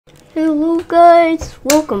Hello guys,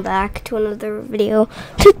 welcome back to another video.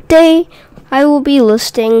 Today I will be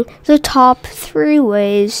listing the top 3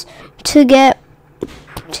 ways to get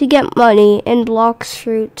money in Blox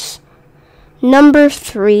fruits. Number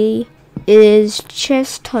 3 is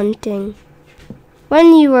chest hunting.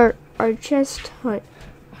 When you are chest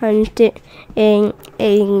hunting,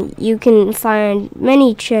 you can find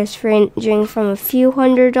many chests ranging from a few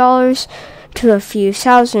 $100s to a few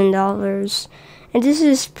 $1,000s. And this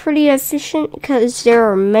is pretty efficient because there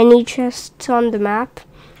are many chests on the map,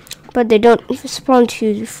 but they don't spawn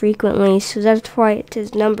too frequently, so that's why it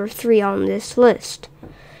is number 3 on this list.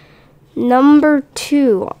 Number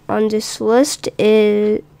 2 on this list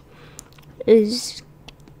is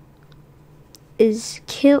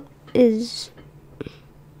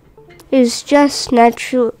just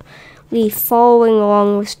naturally following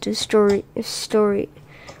along with the story.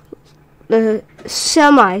 The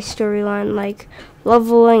semi-storyline, like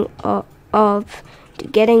leveling up,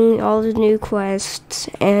 getting all the new quests,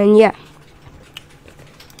 and yeah.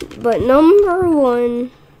 But number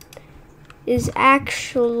 1 is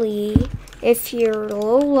actually, if you're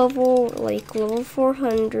low level, like level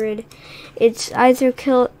 400, it's either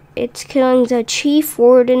killing the Chief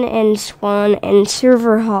Warden and Swan and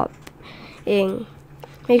server hopping.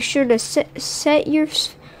 Make sure to set your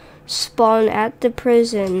spawn at the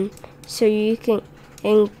prison, so you can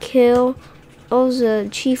kill all the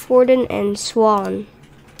Chief Warden and Swan.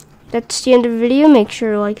 That's the end of the video. Make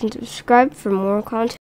sure to like and subscribe for more content.